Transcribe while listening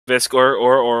Visk or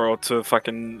Oral to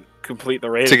fucking complete the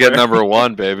raid. To get number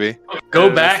 1, baby. Go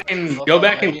back and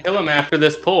kill him after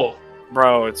this pull.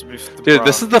 Bro, it's dude.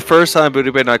 This is the first time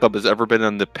Booty Bay Nightclub has ever been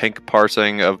on the pink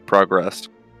parsing of progress.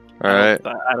 All right.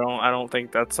 I don't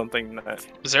think that's something that.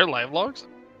 Is there live logs?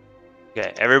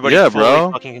 Okay, everybody. Yeah, fully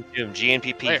bro. Fucking consume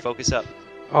GNPP. Focus up.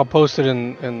 I'll post it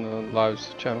in the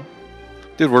lives channel.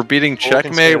 Dude, we're beating Full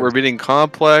Checkmate. consumed. We're beating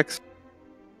Complex.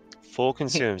 Full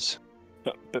consumes.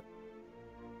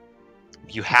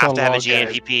 You have to have a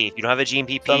GNPP. If you don't have a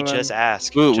GNPP, just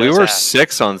ask. Ooh, we were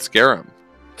 6 on Scarum.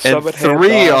 And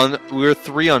 3 on. We were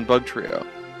 3 on Bug Trio.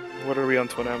 What are we on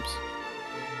Twin Amps?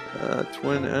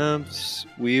 Twin Amps.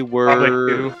 We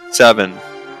were 7.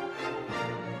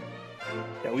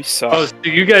 Yeah, we suck. Oh, so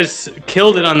you guys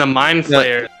killed it on the Mind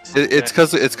Flayer. It's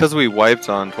because we wiped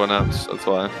on Twin Amps. That's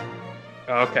why.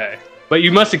 Okay, but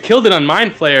you must have killed it on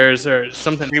Mind Flayers or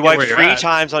something. We wiped 3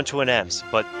 times on Twin M's,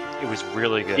 but it was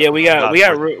really good. Yeah, we got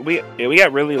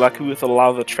really lucky with a lot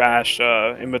of the trash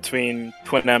in between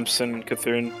Twin Amps and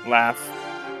Cthulhu Laugh.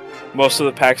 Most of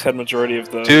the packs had majority of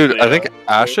the. Dude, I think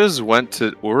Ashes went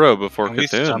to Uro before Can we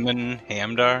Cthulhu. summon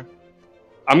Hamdar?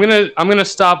 I'm gonna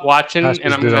stop watching Ashes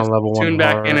and I'm did on gonna level tune 1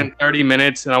 back bar. in 30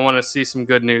 minutes and I want to see some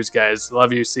good news, guys.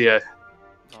 Love you. See ya.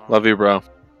 Love you, bro.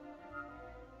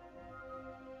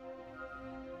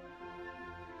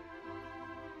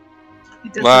 He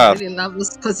doesn't Laugh. really love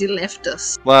us because he left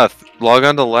us. Lath, log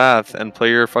on to Lath and play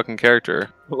your fucking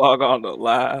character. Log on to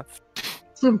Laugh.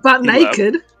 But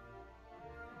naked.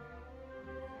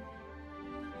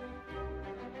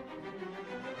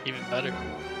 Even better.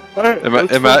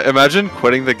 Imagine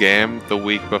quitting the game the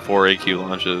week before AQ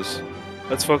launches.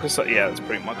 Let's focus up. Yeah, that's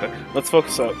pretty monka. Let's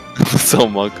focus up. So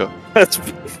Monka. That's.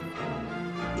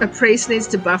 A priest needs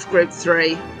to buff group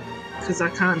 3. Because I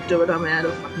can't do it, I'm out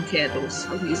of fucking candles.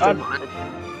 I've used all mine.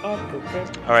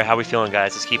 Alright, how we feeling,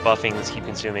 guys? Let's keep buffing, let's keep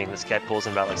consuming. This get pulls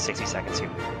in about like 60 seconds here.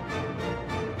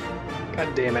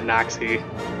 God damn it, Noxy.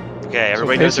 Okay,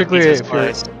 everybody so knows their basically, pizza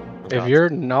supplies. if you're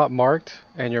not marked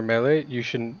and you're melee, you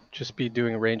should just be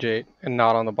doing range 8 and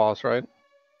not on the boss, right?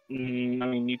 I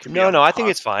mean, you can. No, I think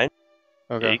it's fine.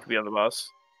 Okay. Yeah, you can be on the boss.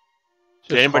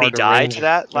 Did anybody hard to die range to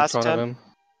that in last front of time? him.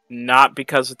 Not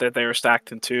because they were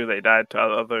stacked in 2. They died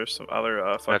to some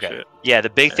other fuck shit. Yeah, the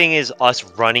big thing is us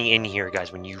running in here,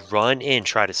 guys. When you run in,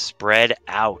 try to spread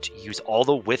out. Use all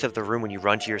the width of the room when you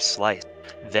run to your slice.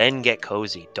 Then get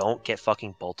cozy. Don't get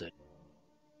fucking bolted.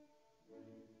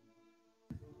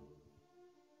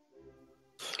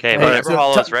 Okay, whenever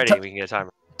Hollow's ready, we can get a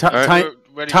timer.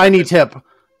 Tiny tip.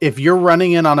 If you're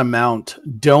running in on a mount,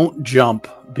 don't jump,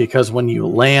 because when you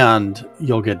land,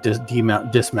 you'll get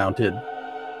dismounted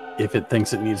if it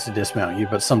thinks it needs to dismount you,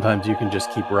 but sometimes you can just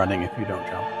keep running if you don't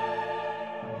jump.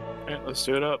 Alright, let's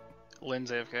do it up. Lynn's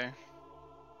AFK.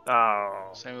 Oh.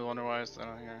 Same with Wonderwise, they're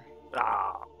not here.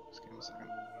 Ah. Just give me a second.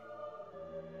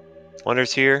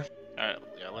 Wonder's here. Alright,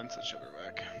 yeah, Lynn said she'll be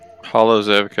back. Hollow's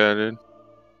AFK, dude.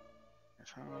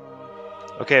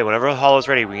 Okay, whenever Hollow's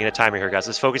ready, we need a timer here, guys.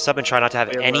 Let's focus up and try not to have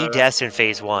any deaths in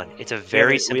phase 1. It's a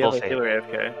very simple phase.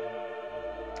 AFK.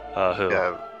 Who?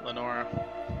 Yeah. Lenora.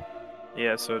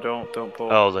 Yeah, so don't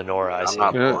pull. Oh, Lenora, I see.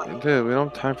 Dude, we don't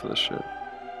have time for this shit.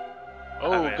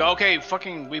 Oh, okay,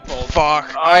 fucking we pulled.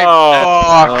 Fuck.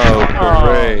 Oh,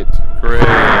 great.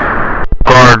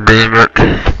 God damn it.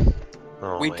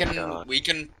 Oh we my can God.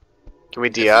 Can we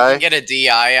if DI? we get a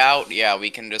DI out, yeah, we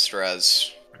can just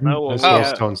res. Somebody.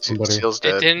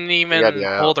 It didn't even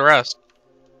hold the rest.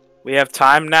 We have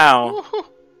time now.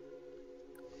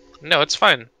 No, it's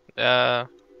fine. Are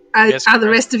the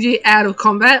rest of you out of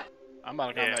combat? I'm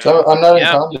out of combat. So I'm not in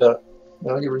combat.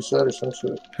 Now you reset or some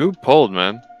shit. Who pulled,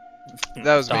 man?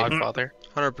 That was Dogfather.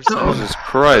 100%. Jesus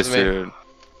Christ, dude.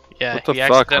 Yeah, What the he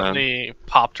fuck, accidentally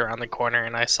popped around the corner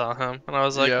and I saw him. And I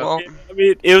was like, well... I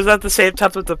mean, it was at the same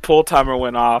time that the pull timer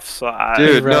went off, so I...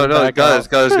 Dude, no, guys.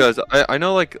 I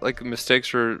know, like,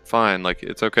 mistakes are fine. Like,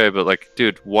 it's okay, but, like,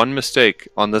 dude, one mistake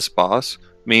on this boss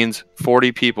means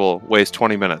 40 people waste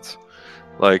 20 minutes.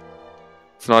 Like,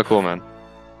 it's not cool, man.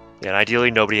 Yeah, and ideally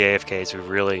nobody AFKs.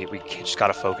 We just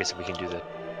gotta focus and we can do that.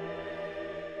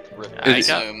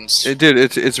 Dude,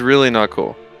 it's really not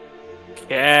cool.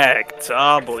 Heck,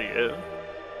 W.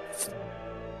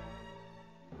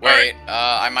 Wait,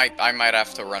 I might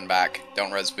have to run back.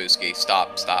 Don't res Booski.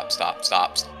 Stop.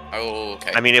 Oh,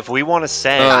 okay. I mean, if we want to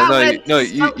send...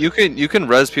 you can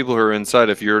res people who are inside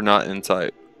if you're not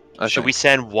inside. Should we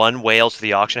send one whale to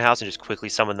the auction house and just quickly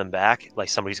summon them back? Like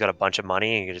somebody's got a bunch of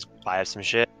money and you can just buy us some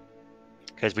shit?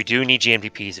 Because we do need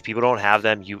GNPPs. If people don't have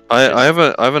them, I have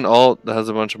an alt that has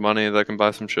a bunch of money that can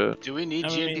buy some shit. Do we need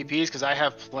GNPPs? Because I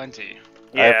have plenty.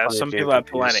 Yeah, some people have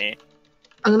plenty.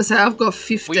 I'm gonna say I've got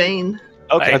 15.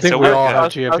 Okay, I think so we we're all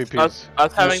good. have GMPPs.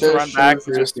 Us having to run back.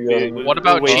 Just What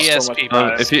about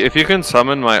GSP? If you can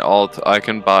summon my alt, I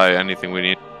can buy anything we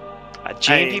need.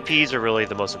 GMPPs are really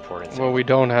the most important thing. What we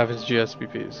don't have is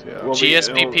GSPPs. Yeah.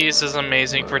 GSPPs is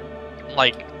amazing for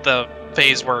like the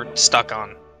phase we're stuck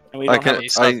on. And we don't have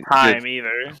enough time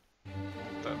either.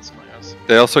 That's my guess.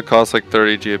 They also cost like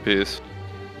 30 GPs.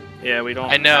 Yeah, we don't.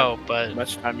 I know, have but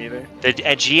much time either.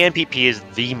 A GMPP is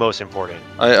the most important.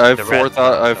 I have The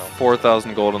rest,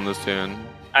 4,000 gold on this tune.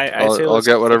 I'll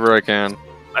get whatever I can.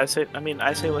 I say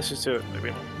let's just do it. We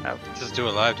don't have. Just do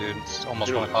it live, dude. It's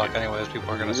almost 1 o'clock anyways. People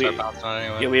are gonna start bouncing on it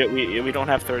anyway. Yeah, we don't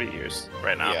have 30 years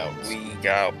right now. Yeah, we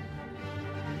go.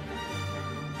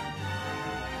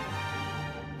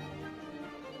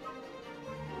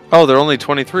 Oh, they're only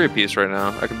 23 a piece right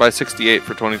now. I can buy 68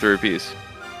 for 23 a piece.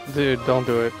 Dude, don't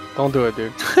do it. Don't do it,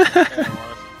 dude.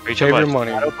 Save your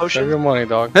money. Save your money,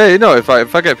 dog. Hey, no, if I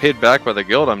get paid back by the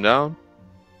guild, I'm down.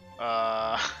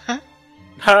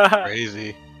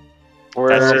 Crazy.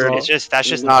 That's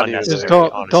just not unnecessary.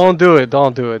 Don't do it.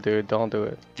 Don't do it, dude. Don't do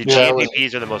it. The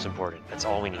GMPPs are the most important. That's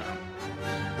all we need.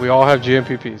 We all have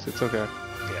GMPPs. It's okay.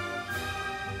 Yeah.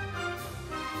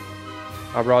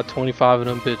 I brought 25 of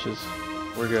them bitches.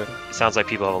 We're good. It sounds like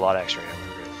people have a lot of extra.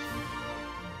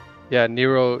 Yeah,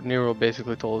 Nero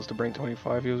basically told us to bring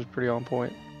 25. He was pretty on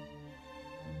point.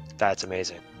 That's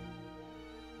amazing.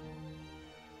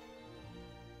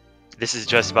 This is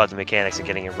just about the mechanics and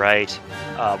getting it right.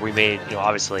 We made,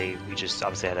 obviously, we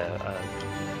had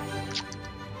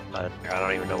I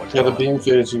don't even know what. Yeah, the beam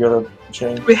phase you gotta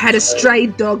change. We had a stray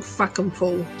dog fucking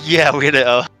pull. Yeah, we had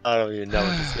a. I don't even know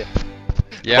what to say.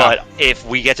 Yeah. But if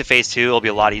we get to phase 2, it'll be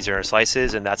a lot easier in our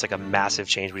slices, and that's like a massive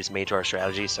change we just made to our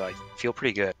strategy. So I feel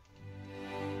pretty good.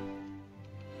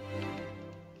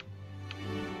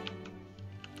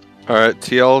 All right,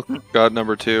 TL got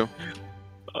number 2.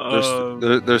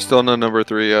 There's still no number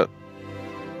 3 yet.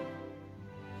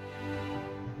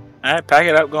 Alright, pack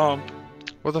it up, go home.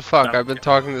 What the fuck? I've been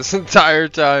talking this entire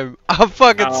time. I'm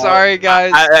fucking sorry,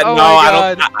 guys.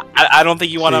 I don't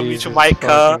think you want to mute your mic,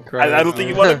 I don't think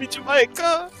you want to mute your mic,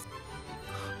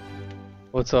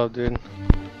 What's up, dude?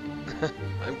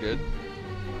 I'm good.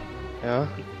 Yeah?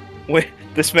 Wait,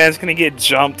 this man's gonna get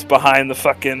jumped behind the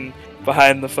fucking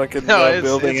building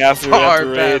it's after far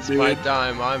raid, past dude. my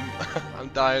time. I'm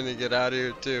dying to get out of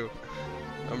here too.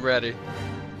 I'm ready.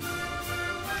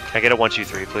 Can I get a 1, 2,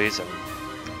 3, please?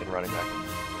 I've been running back.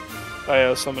 Oh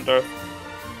yeah, summon Darth.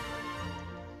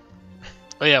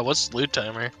 Oh yeah, what's loot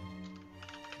timer?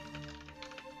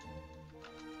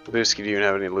 Booski, do you even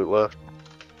have any loot left?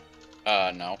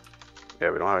 No. Yeah,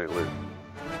 we don't have any loot.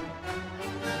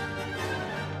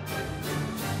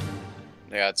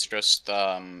 Yeah, it's just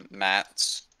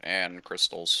mats and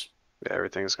crystals. Yeah,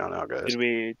 everything's gone out, guys. Did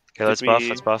we? Okay, let's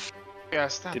buff. Yeah,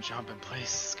 stop jumping, please.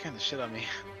 It's scaring the shit out of me.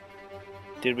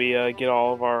 Did we get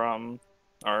all of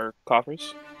our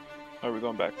coffers? Or are we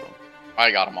going back for them? I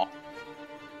got them all.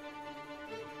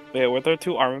 Wait, were there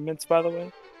 2 armaments, by the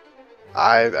way?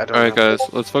 I don't know. Alright, guys,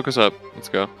 let's focus up. Let's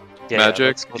go. Yeah,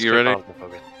 Magic, let's you ready?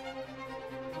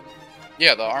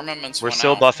 Yeah, the armaments. We're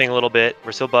still buffing a little bit.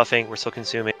 We're still buffing. We're still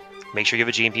consuming. Make sure you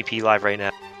have a GMPP live right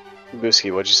now.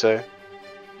 Booski, what'd you say?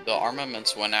 The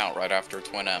armaments went out right after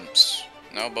Twin Imps.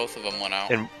 No, both of them went out.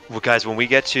 And guys, when we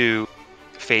get to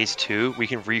phase 2, we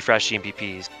can refresh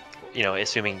GMPPs.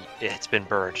 Assuming it's been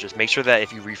burned. Just make sure that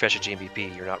if you refresh a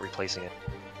GMPP, you're not replacing it.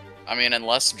 I mean,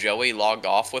 unless Joey logged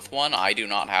off with one, I do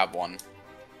not have one.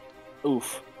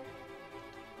 Oof.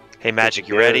 Hey, Magic,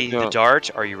 you ready? The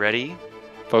dart, are you ready?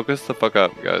 Focus the fuck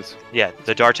up, guys. Yeah,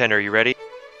 the dart tender, are you ready?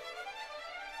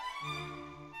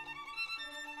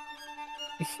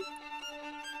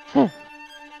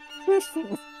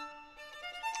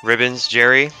 Ribbons,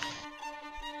 Jerry.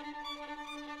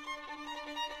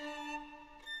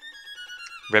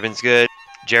 Ribbon's good.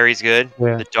 Jerry's good.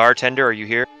 Yeah. The dart tender, are you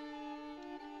here?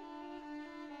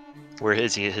 Where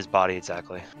is he? His body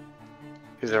exactly?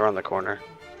 He's around the corner.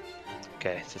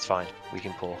 Okay, it's fine. We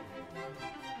can pull.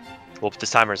 Well,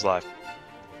 this timer's live.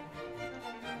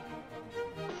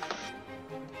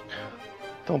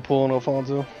 Don't pull on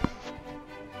Alfonso.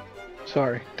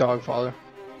 Sorry, Dogfather.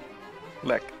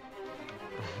 Leck.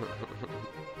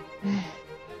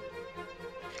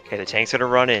 Okay, the tank's gonna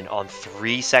run in on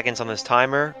 3 seconds on this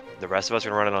timer. The rest of us are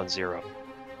gonna run it on 0.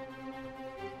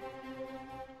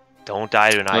 Don't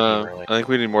die to an IV, really. I think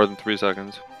we need more than 3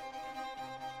 seconds.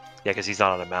 Yeah, because he's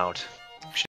not on a mount.